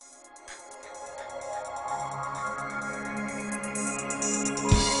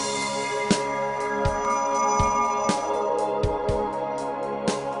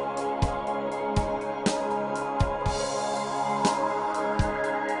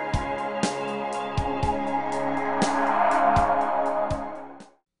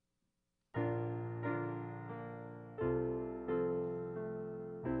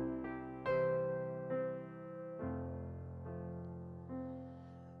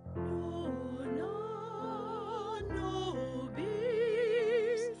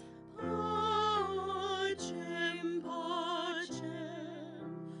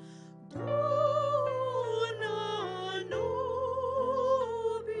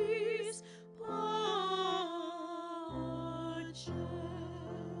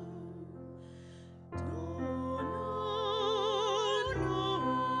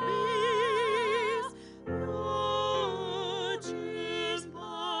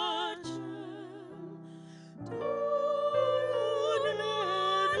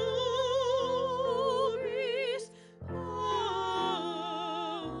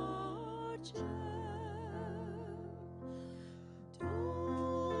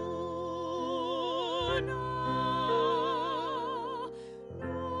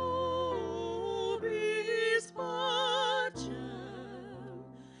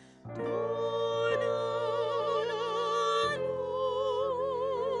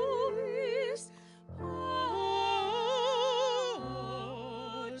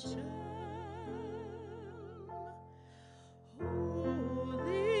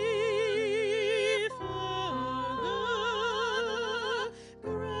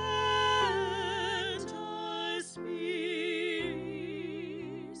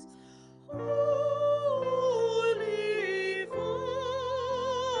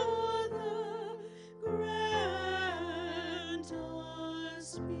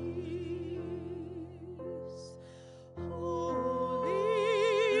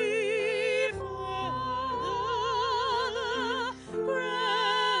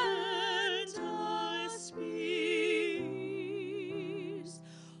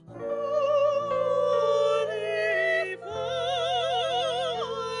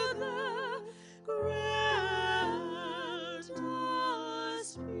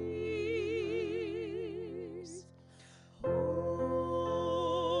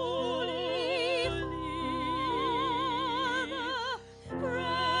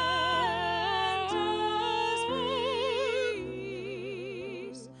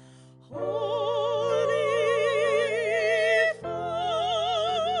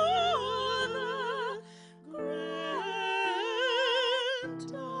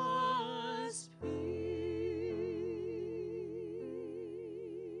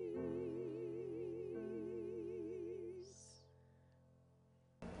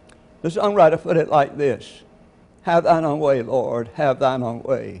The songwriter put it like this: "Have thine own way, Lord, have thine own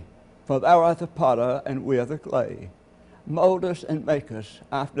way. For thou art the potter, and we are the clay. Mold us and make us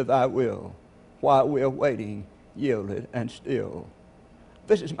after thy will, while we are waiting, yielded and still."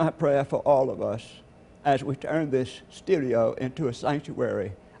 This is my prayer for all of us as we turn this studio into a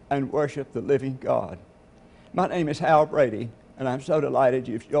sanctuary and worship the living God. My name is Brady, and I'm so delighted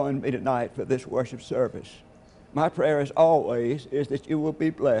you've joined me tonight for this worship service. My prayer, as always, is that you will be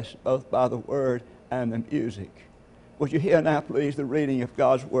blessed both by the word and the music. Would you hear now, please, the reading of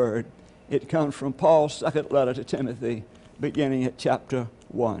God's word? It comes from Paul's second letter to Timothy, beginning at chapter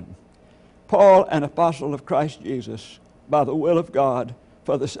 1. Paul, an apostle of Christ Jesus, by the will of God,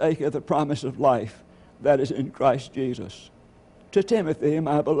 for the sake of the promise of life that is in Christ Jesus. To Timothy,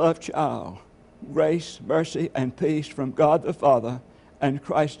 my beloved child, grace, mercy, and peace from God the Father and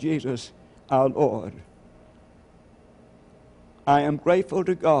Christ Jesus our Lord. I am grateful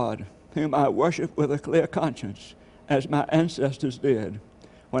to God, whom I worship with a clear conscience, as my ancestors did,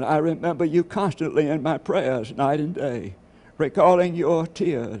 when I remember you constantly in my prayers night and day. Recalling your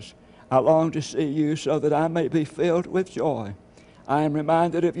tears, I long to see you so that I may be filled with joy. I am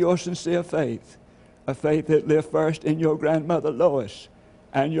reminded of your sincere faith, a faith that lived first in your grandmother Lois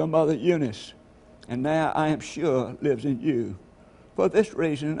and your mother Eunice, and now I am sure lives in you. For this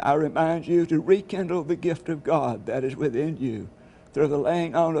reason, I remind you to rekindle the gift of God that is within you through the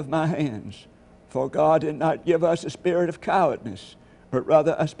laying on of my hands. For God did not give us a spirit of cowardness, but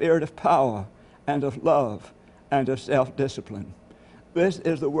rather a spirit of power and of love and of self-discipline. This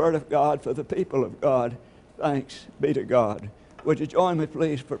is the word of God for the people of God. Thanks be to God. Would you join me,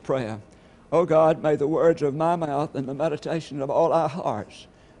 please, for prayer? Oh God, may the words of my mouth and the meditation of all our hearts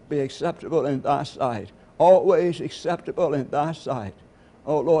be acceptable in thy sight, always acceptable in thy sight,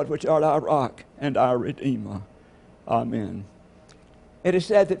 O Lord, which art our rock and our Redeemer. Amen. It is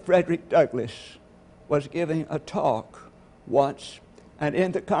said that Frederick Douglass was giving a talk once, and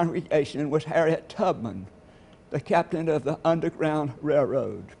in the congregation was Harriet Tubman, the captain of the Underground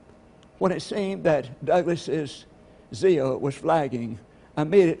Railroad. When it seemed that Douglass's zeal was flagging,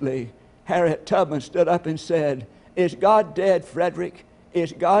 immediately Harriet Tubman stood up and said, "Is God dead, Frederick?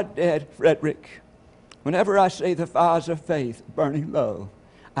 Is God dead, Frederick?" Whenever I see the fires of faith burning low,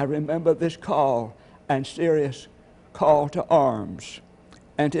 I remember this call and serious call to arms.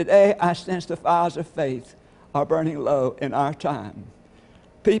 And today I sense the fires of faith are burning low in our time.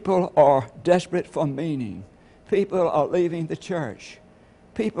 People are desperate for meaning. People are leaving the church.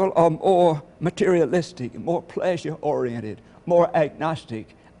 People are more materialistic, more pleasure-oriented, more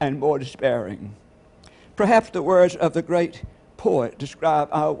agnostic, and more despairing. Perhaps the words of the great poet describe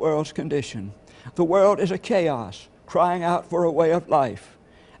our world's condition. The world is a chaos, crying out for a way of life,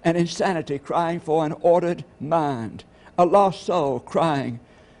 an insanity crying for an ordered mind, a lost soul crying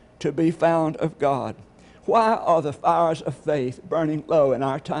to be found of God. Why are the fires of faith burning low in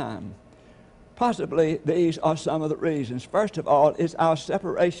our time? Possibly these are some of the reasons. First of all is our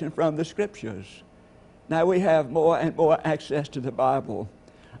separation from the Scriptures. Now we have more and more access to the Bible.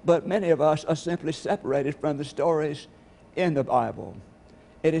 but many of us are simply separated from the stories in the Bible.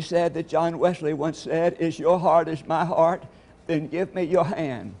 It is said that John Wesley once said, "Is your heart as my heart? Then give me your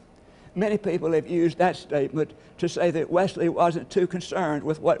hand." Many people have used that statement to say that Wesley wasn't too concerned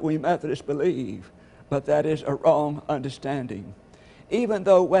with what we Methodists believe, but that is a wrong understanding. Even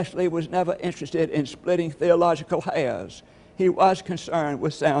though Wesley was never interested in splitting theological hairs, he was concerned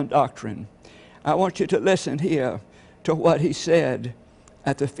with sound doctrine. I want you to listen here to what he said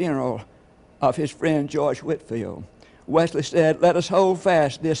at the funeral of his friend George Whitefield. Wesley said, "Let us hold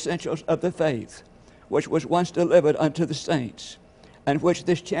fast the essentials of the faith, which was once delivered unto the saints, and which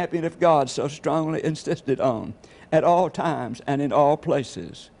this champion of God so strongly insisted on at all times and in all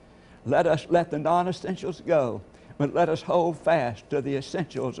places. Let us let the non-essentials go, but let us hold fast to the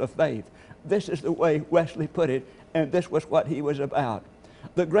essentials of faith." This is the way Wesley put it, and this was what he was about.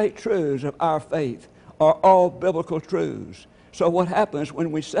 The great truths of our faith are all biblical truths. So what happens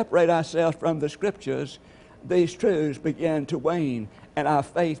when we separate ourselves from the Scriptures, these truths begin to wane, and our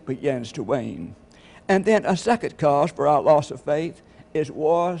faith begins to wane. And then a second cause for our loss of faith is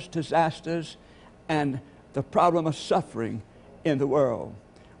wars, disasters, and the problem of suffering in the world.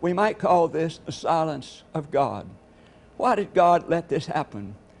 We might call this the silence of God. Why did God let this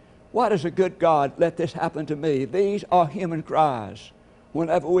happen? Why does a good God let this happen to me? These are human cries.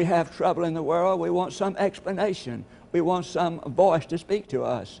 Whenever we have trouble in the world, we want some explanation. We want some voice to speak to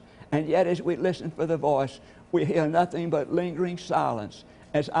us. And yet as we listen for the voice, we hear nothing but lingering silence.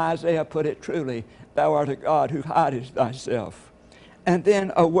 As Isaiah put it truly, "Thou art a God who hidest thyself." And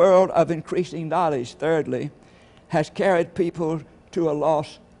then a world of increasing knowledge, thirdly, has carried people to a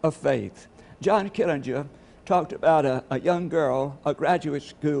loss of faith. John Killinger talked about a young girl, a graduate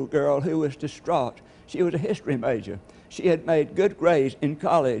school girl, who was distraught. She was a history major. She had made good grades in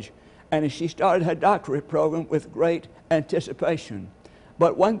college, and she started her doctorate program with great anticipation.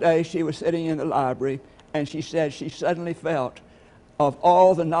 But one day she was sitting in the library, and she said she suddenly felt of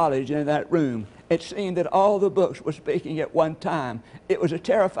all the knowledge in that room. It seemed that all the books were speaking at one time. It was a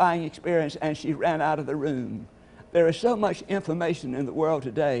terrifying experience, and she ran out of the room. There is so much information in the world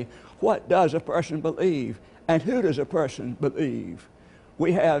today. What does a person believe? And who does a person believe?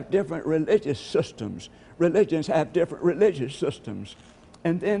 We have different religious systems. Religions have different religious systems.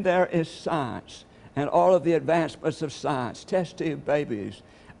 And then there is science and all of the advancements of science, test tube babies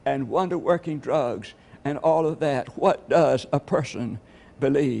and wonder-working drugs and all of that. What does a person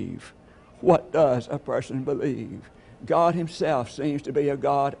believe? What does a person believe? God himself seems to be a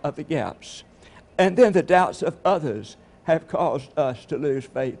God of the gaps. And then the doubts of others have caused us to lose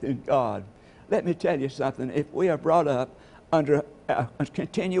faith in God. Let me tell you something. If we are brought up under a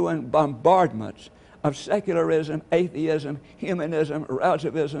continuing bombardment of secularism, atheism, humanism,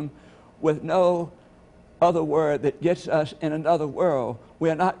 relativism, with no other word that gets us in another world, we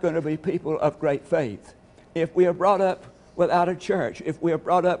are not going to be people of great faith. If we are brought up without a church, if we are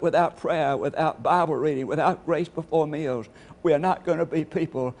brought up without prayer, without Bible reading, without grace before meals, we are not going to be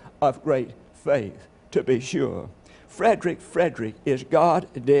people of great faith, to be sure. Frederick, is God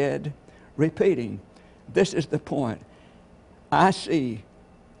dead? Repeating, this is the point. I see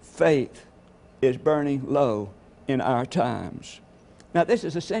faith is burning low in our times. Now, this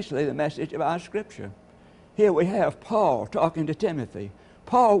is essentially the message of our Scripture. Here we have Paul talking to Timothy.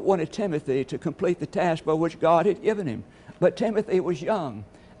 Paul wanted Timothy to complete the task for which God had given him, but Timothy was young,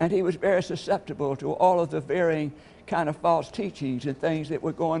 and he was very susceptible to all of the varying kind of false teachings and things that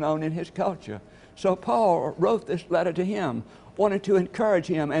were going on in his culture. So Paul wrote this letter to him, wanted to encourage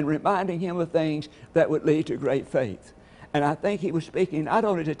him and reminding him of things that would lead to great faith. And I think he was speaking not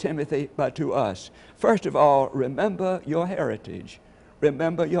only to Timothy, but to us. First of all, remember your heritage.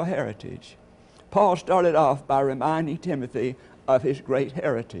 Remember your heritage. Paul started off by reminding Timothy of his great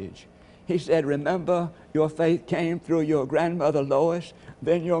heritage. He said, remember your faith came through your grandmother Lois,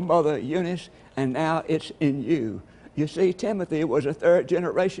 then your mother Eunice, and now it's in you. You see, Timothy was a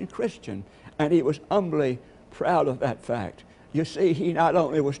third-generation Christian, and he was humbly proud of that fact. You see, he not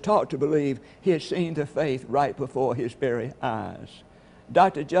only was taught to believe, he had seen the faith right before his very eyes.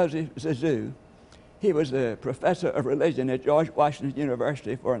 Dr. Joseph Zizou, he was a professor of religion at George Washington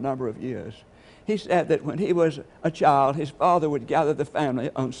University for a number of years. He said that when he was a child, his father would gather the family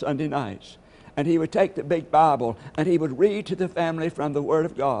on Sunday nights, and he would take the big Bible, and he would read to the family from the Word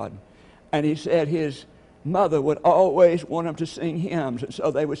of God. And he said his mother would always want him to sing hymns, and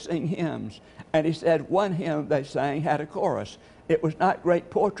so they would sing hymns. And he said one hymn they sang had a chorus. It was not great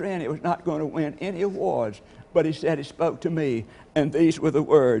poetry, and it was not going to win any awards, but he said it spoke to me, and these were the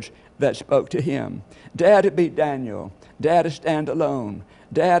words that spoke to him. Dare to be Daniel, dare to stand alone,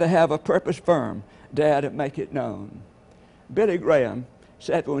 dare to have a purpose firm, dare to make it known. Billy Graham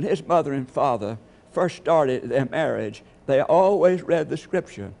said when his mother and father first started their marriage, they always read the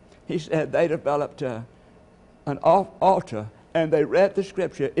Scripture. He said they developed an altar, and they read the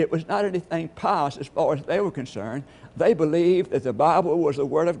Scripture. It was not anything pious as far as they were concerned. They believed that the Bible was the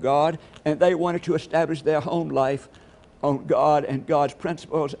Word of God, and they wanted to establish their home life on God and God's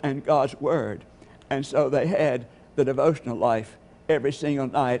principles and God's Word. And so they had the devotional life every single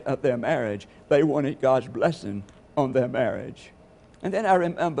night of their marriage. They wanted God's blessing on their marriage. And then I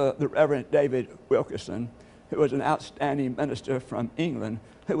remember the Reverend David Wilkerson, who was an outstanding minister from England,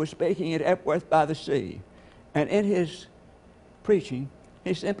 who was speaking at Epworth by the Sea. And in his preaching,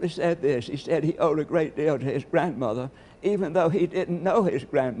 he simply said this. He said he owed a great deal to his grandmother, even though he didn't know his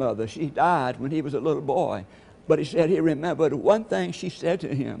grandmother. She died when he was a little boy. But he said he remembered one thing she said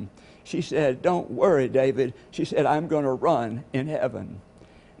to him. She said, "Don't worry, David." She said, "I'm going to run in heaven."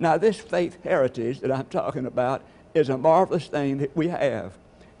 Now, this faith heritage that I'm talking about is a marvelous thing that we have.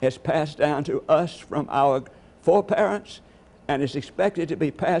 It's passed down to us from our foreparents, and it's expected to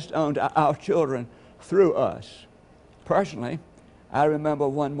be passed on to our children through us. Personally, I remember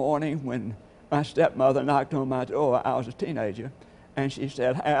one morning when my stepmother knocked on my door. I was a teenager, and she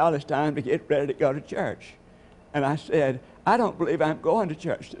said, "Hal, it's time to get ready to go to church." And I said, "I don't believe I'm going to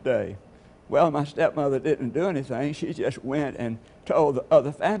church today." Well, my stepmother didn't do anything. She just went and told the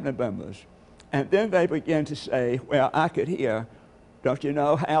other family members. And then they began to say, well, I could hear, "Don't you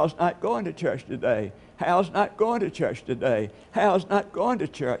know, Hal's not going to church today. Hal's not going to church today. Hal's not going to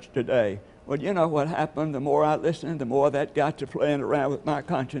church today." Well, you know what happened? The more I listened, the more that got to playing around with my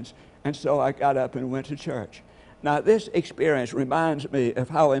conscience. And so I got up and went to church. Now, this experience reminds me of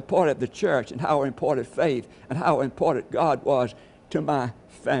how important the church and how important faith and how important God was to my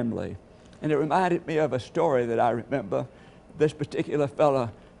family. And it reminded me of a story that I remember. This particular fellow's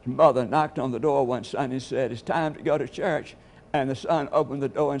mother knocked on the door one Sunday and said, "It's time to go to church." And the son opened the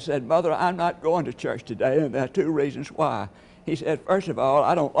door and said, "Mother, I'm not going to church today, and there are two reasons why." He said, "First of all,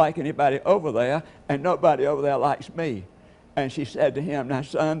 I don't like anybody over there, and nobody over there likes me." And she said to him, "Now,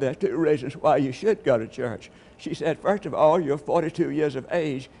 son, there are two reasons why you should go to church." She said, "First of all, you're 42 years of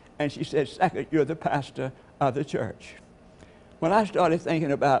age." And she said, "Second, you're the pastor of the church." When I started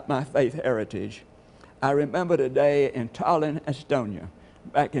thinking about my faith heritage, I remembered a day in Tallinn, Estonia,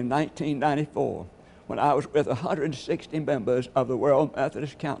 back in 1994, when I was with 160 members of the World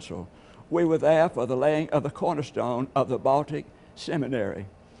Methodist Council. We were there for the laying of the cornerstone of the Baltic Seminary.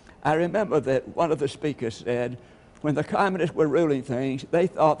 I remember that one of the speakers said, when the communists were ruling things, they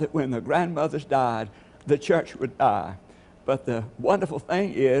thought that when the grandmothers died, the church would die. But the wonderful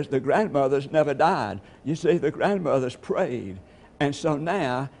thing is the grandmothers never died. You see, the grandmothers prayed. And so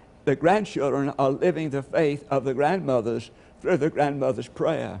now the grandchildren are living the faith of the grandmothers through the grandmother's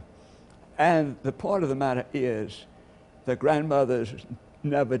prayer. And the point of the matter is the grandmothers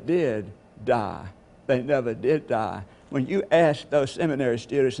never did die. They never did die. When you ask those seminary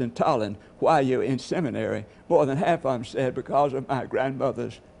students in Tallinn why you're in seminary, more than half of them said, "Because of my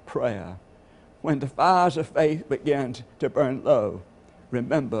grandmother's prayer." When the fires of faith begin to burn low,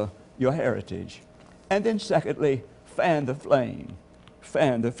 remember your heritage. And then secondly, fan the flame.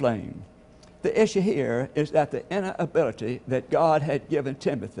 Fan the flame. The issue here is that the inner ability that God had given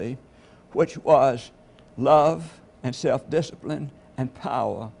Timothy, which was love and self-discipline and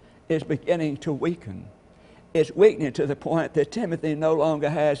power, is beginning to weaken. It's weakening to the point that Timothy no longer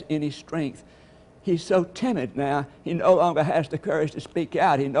has any strength. He's so timid now, he no longer has the courage to speak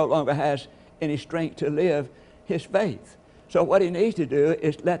out. He no longer has any strength to live his faith. So what he needs to do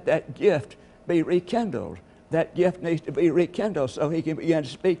is let that gift be rekindled. That gift needs to be rekindled so he can begin to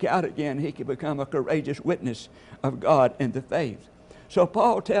speak out again. He can become a courageous witness of God in the faith. So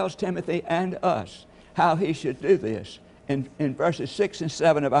Paul tells Timothy and us how he should do this. In verses 6 and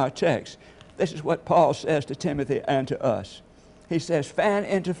 7 of our text, this is what Paul says to Timothy and to us. He says, "Fan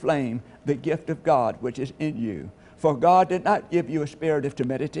into flame the gift of God which is in you. For God did not give you a spirit of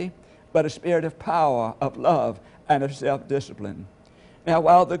timidity, but a spirit of power, of love, and of self-discipline." Now,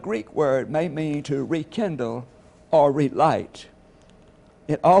 while the Greek word may mean to rekindle or relight,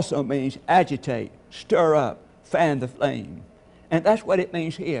 it also means agitate, stir up, fan the flame. And that's what it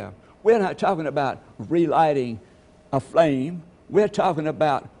means here. We're not talking about relighting a flame. We're talking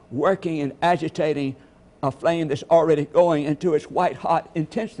about working and agitating a flame that's already going into its white-hot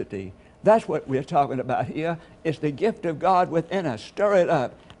intensity. That's what we're talking about here. It's the gift of God within us. Stir it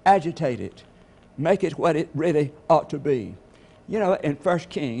up, agitate it, make it what it really ought to be. You know, in 1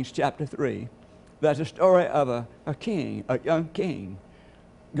 Kings chapter 3, there's a story of a king, a young king.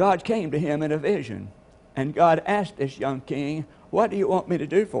 God came to him in a vision, and God asked this young king, "What do you want me to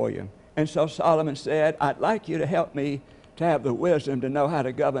do for you?" And so Solomon said, "I'd like you to help me to have the wisdom to know how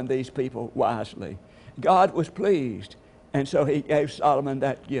to govern these people wisely. God was pleased, and so he gave Solomon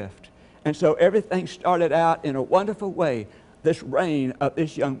that gift. And so everything started out in a wonderful way, this reign of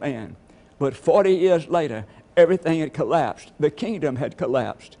this young man. But 40 years later, everything had collapsed. The kingdom had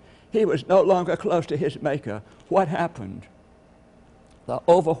collapsed. He was no longer close to his maker. What happened? The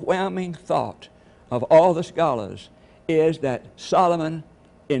overwhelming thought of all the scholars is that Solomon,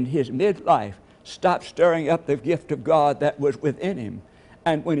 in his midlife, stopped stirring up the gift of God that was within him.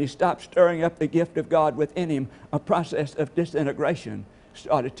 And when he stopped stirring up the gift of God within him, a process of disintegration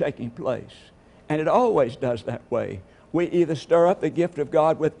started taking place. And it always does that way. We either stir up the gift of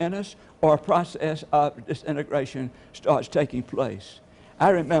God within us, or a process of disintegration starts taking place. I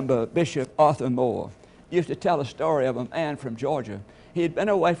remember Bishop Arthur Moore used to tell a story of a man from Georgia. He had been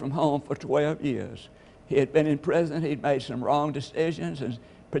away from home for 12 years. He had been in prison. He'd made some wrong decisions and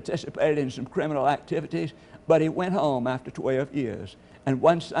participated in some criminal activities, but he went home after 12 years. And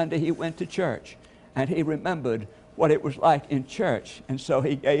one Sunday he went to church, and he remembered what it was like in church, and so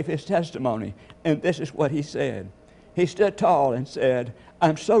he gave his testimony, and this is what he said. He stood tall and said,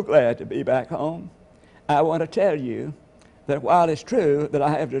 "I'm so glad to be back home. I want to tell you that while it's true that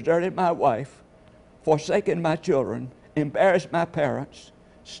I have deserted my wife, forsaken my children, embarrassed my parents,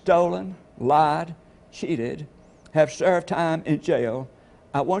 stolen, lied, cheated, have served time in jail,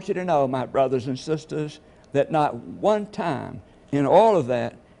 I want you to know, my brothers and sisters, that not one time in all of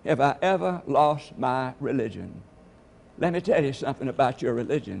that have I ever lost my religion." Let me tell you something about your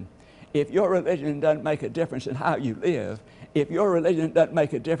religion. If your religion doesn't make a difference in how you live, if your religion doesn't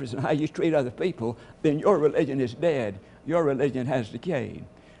make a difference in how you treat other people, then your religion is dead. Your religion has decayed.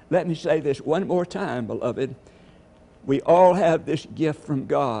 Let me say this one more time, beloved. We all have this gift from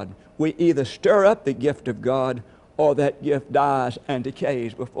God. We either stir up the gift of God, or that gift dies and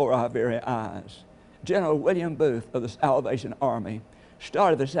decays before our very eyes. General William Booth of the Salvation Army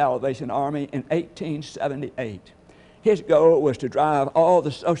started the Salvation Army in 1878. His goal was to drive all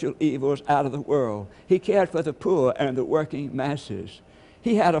the social evils out of the world. He cared for the poor and the working masses.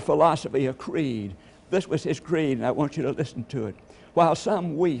 He had a philosophy, a creed. This was his creed, and I want you to listen to it. While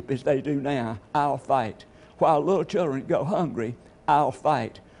some weep as they do now, I'll fight. While little children go hungry, I'll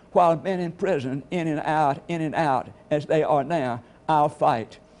fight. While men in prison, in and out, as they are now, I'll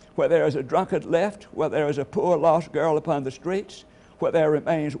fight. Where there is a drunkard left, where there is a poor lost girl upon the streets, where there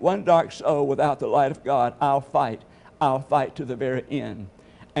remains one dark soul without the light of God, I'll fight. I'll fight to the very end.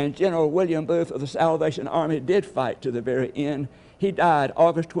 And General William Booth of the Salvation Army did fight to the very end. He died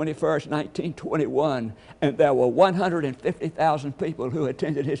August 21st, 1921, and there were 150,000 people who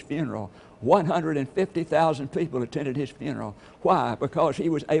attended his funeral. 150,000 people attended his funeral. Why? Because he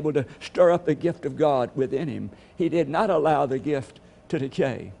was able to stir up the gift of God within him. He did not allow the gift to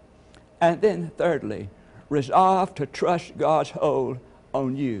decay. And then thirdly, resolve to trust God's hold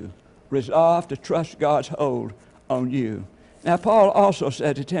on you. Resolve to trust God's hold on you. Now, Paul also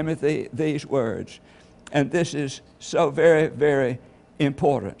said to Timothy these words, and this is so very, very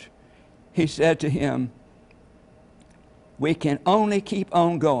important. He said to him, we can only keep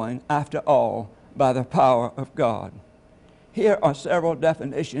on going after all by the power of God. Here are several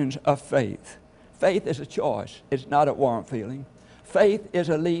definitions of faith. Faith is a choice. It's not a warm feeling. Faith is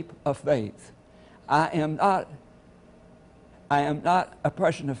a leap of faith. I am not a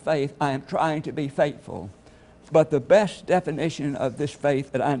person of faith. I am trying to be faithful. But the best definition of this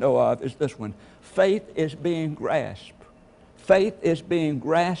faith that I know of is this one. Faith is being grasped. Faith is being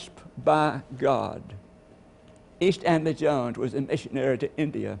grasped by God. East Andy Jones was a missionary to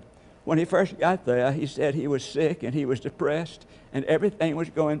India. When he first got there, he said he was sick and he was depressed and everything was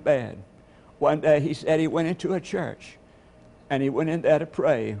going bad. One day he said he went into a church and he went in there to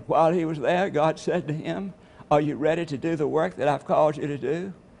pray. While he was there, God said to him, "Are you ready to do the work that I've called you to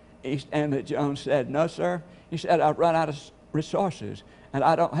do?" East Andy Jones said, "No, sir." He said, "I've run out of resources and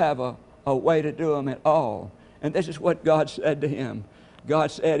I don't have a way to do them at all." And this is what God said to him.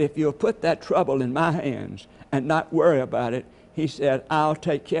 God said, "If you'll put that trouble in my hands and not worry about it," he said, "I'll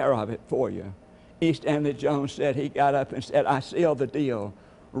take care of it for you." East Andy Jones said he got up and said, "I seal the deal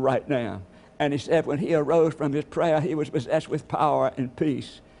right now." And he said when he arose from his prayer, he was possessed with power and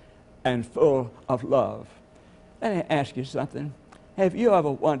peace and full of love. Let me ask you something. Have you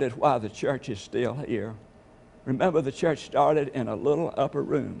ever wondered why the church is still here? Remember, the church started in a little upper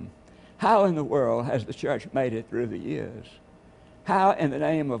room. How in the world has the church made it through the years? How in the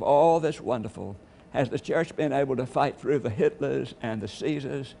name of all that's wonderful has the church been able to fight through the Hitlers and the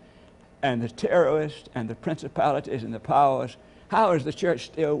Caesars and the terrorists and the principalities and the powers? How is the church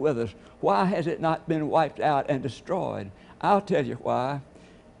still with us? Why has it not been wiped out and destroyed? I'll tell you why.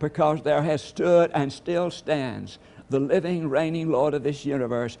 Because there has stood and still stands the living, reigning Lord of this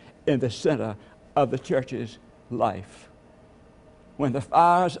universe, in the center of the church's life. When the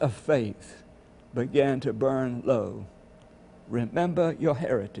fires of faith begin to burn low, remember your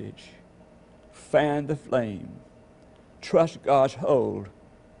heritage. Fan the flame. Trust God's hold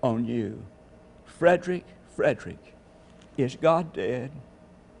on you. Frederick, is God dead?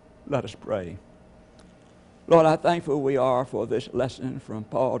 Let us pray. Lord, how thankful we are for this lesson from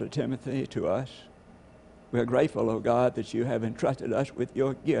Paul to Timothy to us. We are grateful, O God, that you have entrusted us with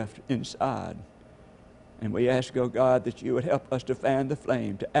your gift inside. And we ask, O God, that you would help us to fan the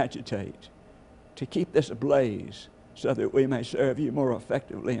flame, to agitate, to keep this ablaze, so that we may serve you more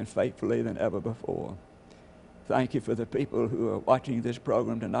effectively and faithfully than ever before. Thank you for the people who are watching this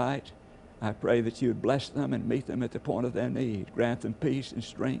program tonight. I pray that you would bless them and meet them at the point of their need. Grant them peace and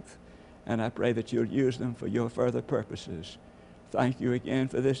strength. And I pray that you'll use them for your further purposes. Thank you again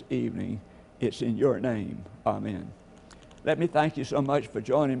for this evening. It's in your name. Amen. Let me thank you so much for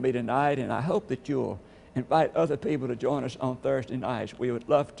joining me tonight, and I hope that you'll invite other people to join us on Thursday nights. We would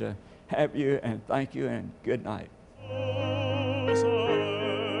love to have you, and thank you, and good night.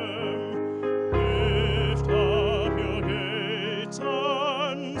 Lift up your gates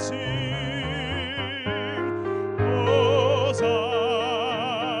and sing, Hosanna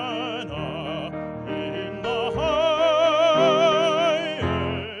in the highest,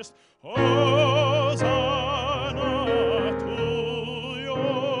 Hosanna to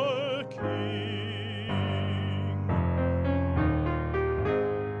your King.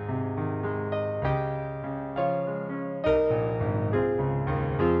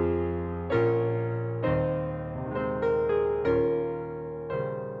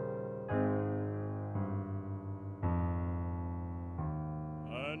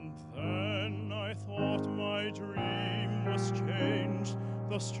 And then I thought my dream was changed,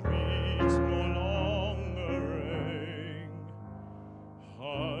 the streets no longer rang.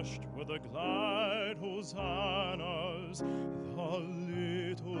 Hushed were the glad hosannas, the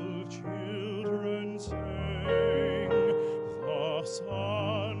little children sang. The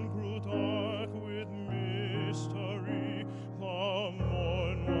sun grew dark with mystery, the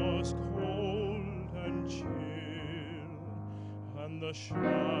morn was cold and chill, and the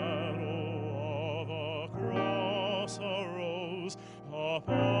shadow of a cross arose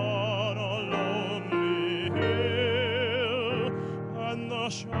upon a lonely hill, and the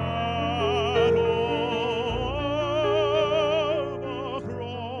shadow of a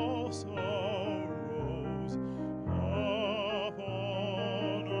cross arose upon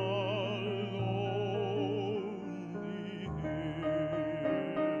a lonely hill.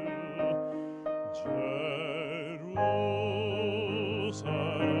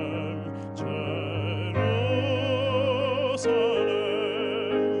 Jerusalem, Jerusalem,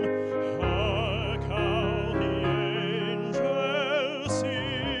 hark how the angels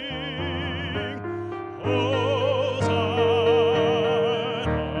sing,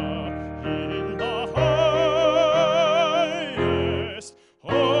 Hosanna in the highest,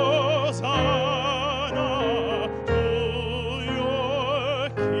 Hosanna to your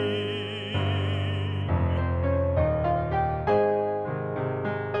King.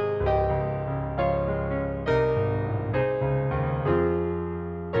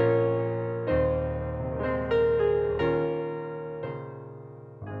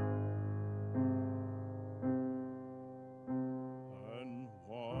 And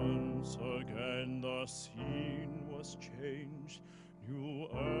once again the scene was changed, new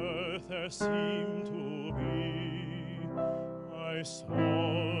earth there seemed to be. I saw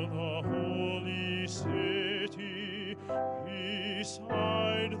the holy city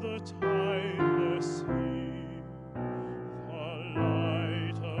beside the timeless sea. The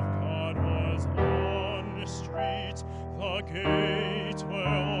light of God was on the street, the gates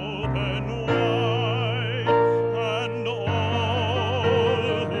were open wide, and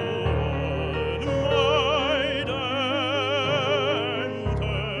all who might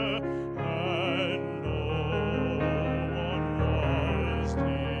enter, and no one was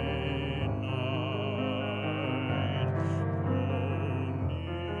denied. No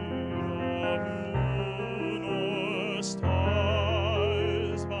need of moon or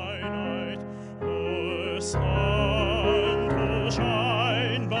stars by night, or sun to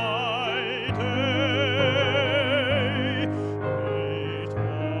shine by day. It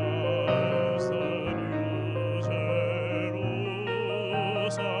was the new Jerusalem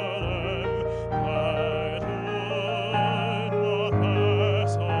that would not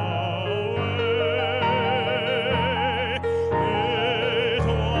pass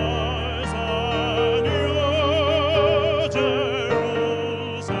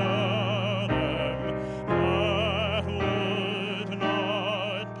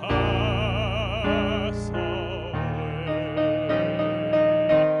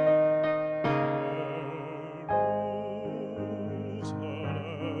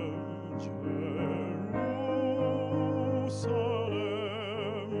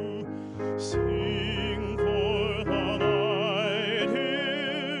Sing